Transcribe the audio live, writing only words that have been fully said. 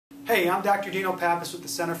Hey, I'm Dr. Dino Pappas with the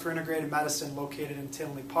Center for Integrated Medicine located in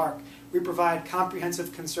Tinley Park. We provide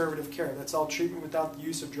comprehensive conservative care, that's all treatment without the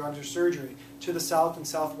use of drugs or surgery, to the south and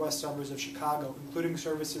southwest suburbs of Chicago, including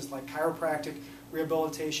services like chiropractic,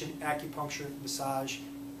 rehabilitation, acupuncture, massage,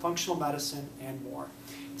 functional medicine, and more.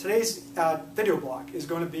 Today's video blog is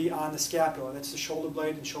going to be on the scapula, that's the shoulder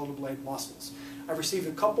blade and shoulder blade muscles. I've received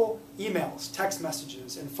a couple emails, text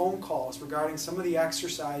messages, and phone calls regarding some of the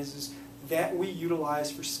exercises that we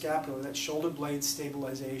utilize for scapular, that shoulder blade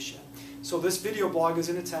stabilization. So this video blog is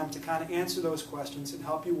an attempt to kind of answer those questions and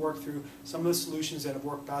help you work through some of the solutions that have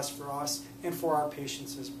worked best for us and for our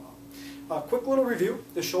patients as well. A quick little review.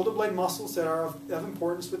 The shoulder blade muscles that are of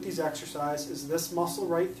importance with these exercises is this muscle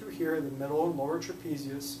right through here, the middle and lower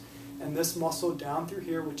trapezius, and this muscle down through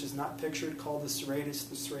here, which is not pictured, called the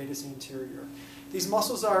serratus anterior. These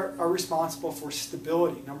muscles are responsible for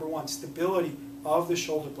stability. Number one, stability of the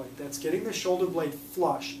shoulder blade. That's getting the shoulder blade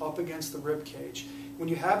flush up against the rib cage. When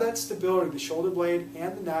you have that stability, the shoulder blade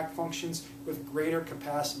and the neck functions with greater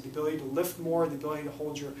capacity, the ability to lift more, the ability to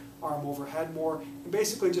hold your arm overhead more, and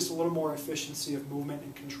basically just a little more efficiency of movement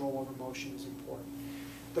and control over motion is important.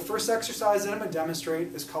 The first exercise that I'm going to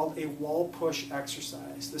demonstrate is called a wall push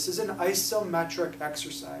exercise. This is an isometric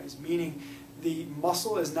exercise, meaning the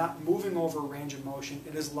muscle is not moving over range of motion.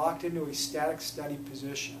 It is locked into a static, steady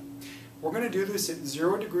position. We're going to do this at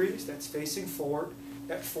 0 degrees, that's facing forward,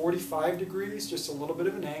 at 45 degrees, just a little bit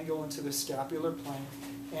of an angle into the scapular plane,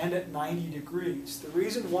 and at 90 degrees. The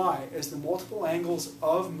reason why is the multiple angles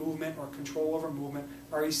of movement or control over movement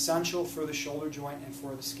are essential for the shoulder joint and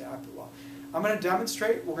for the scapula. I'm going to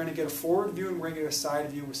demonstrate. We're going to get a forward view and we're going to get a side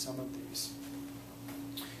view with some of these.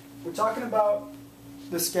 We're talking about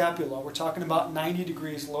the scapula. We're talking about 90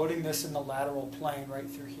 degrees, loading this in the lateral plane right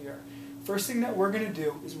through here. First thing that we're going to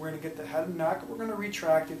do is we're going to get the head and neck. We're going to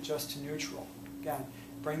retract it just to neutral. Again,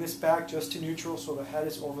 bring this back just to neutral so the head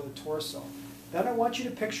is over the torso. Then I want you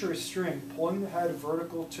to picture a string pulling the head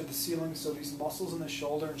vertical to the ceiling so these muscles in the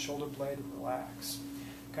shoulder and shoulder blade relax.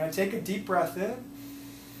 Going to take a deep breath in,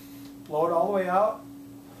 blow it all the way out,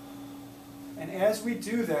 and as we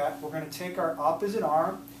do that, we're going to take our opposite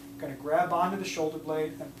arm, going to grab onto the shoulder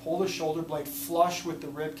blade and pull the shoulder blade flush with the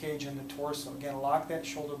rib cage and the torso. Again, lock that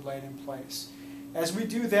shoulder blade in place. As we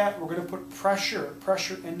do that, we're going to put pressure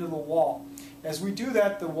into the wall. As we do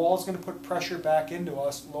that, the wall is going to put pressure back into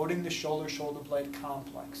us, loading the shoulder blade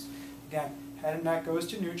complex. Again, head and neck goes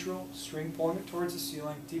to neutral, string pulling it towards the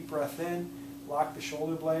ceiling, deep breath in, lock the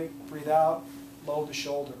shoulder blade, breathe out, load the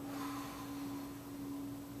shoulder.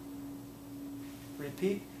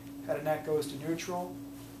 Repeat, head and neck goes to neutral,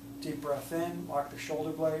 deep breath in, lock the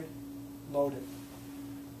shoulder blade, load it.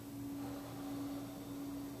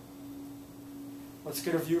 Let's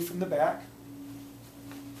get a view from the back.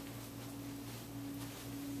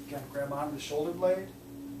 Again, grab onto the shoulder blade,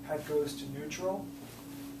 head goes to neutral,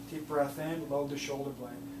 deep breath in, load the shoulder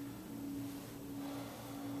blade.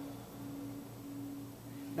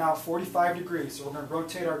 Now 45 degrees, so we're going to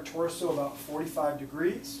rotate our torso about 45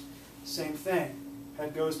 degrees. Same thing,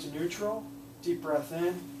 head goes to neutral, deep breath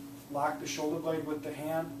in, lock the shoulder blade with the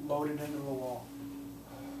hand, load it into the wall.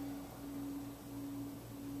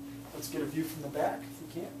 Let's get a view from the back if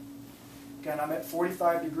we can. Again, I'm at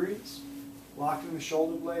 45 degrees, locking the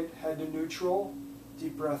shoulder blade, head to neutral,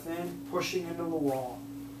 deep breath in, pushing into the wall.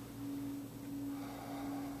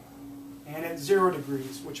 And at 0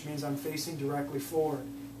 degrees, which means I'm facing directly forward.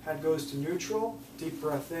 Head goes to neutral, deep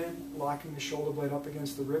breath in, locking the shoulder blade up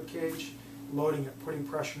against the rib cage, loading it, putting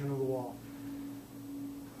pressure into the wall.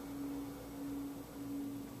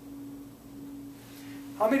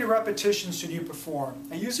 How many repetitions should you perform?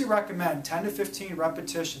 I usually recommend 10 to 15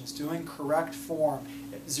 repetitions doing correct form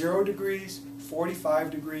at 0 degrees,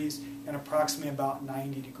 45 degrees, and approximately about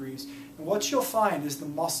 90 degrees. And what you'll find is the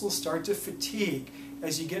muscles start to fatigue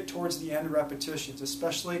as you get towards the end repetitions,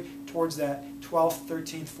 especially towards that 12th,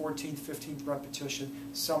 13th, 14th, 15th repetition,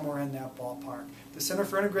 somewhere in that ballpark. The Center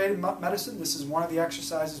for Integrated Medicine, this is one of the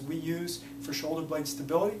exercises we use for shoulder blade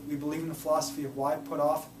stability. We believe in the philosophy of why put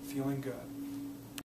off feeling good.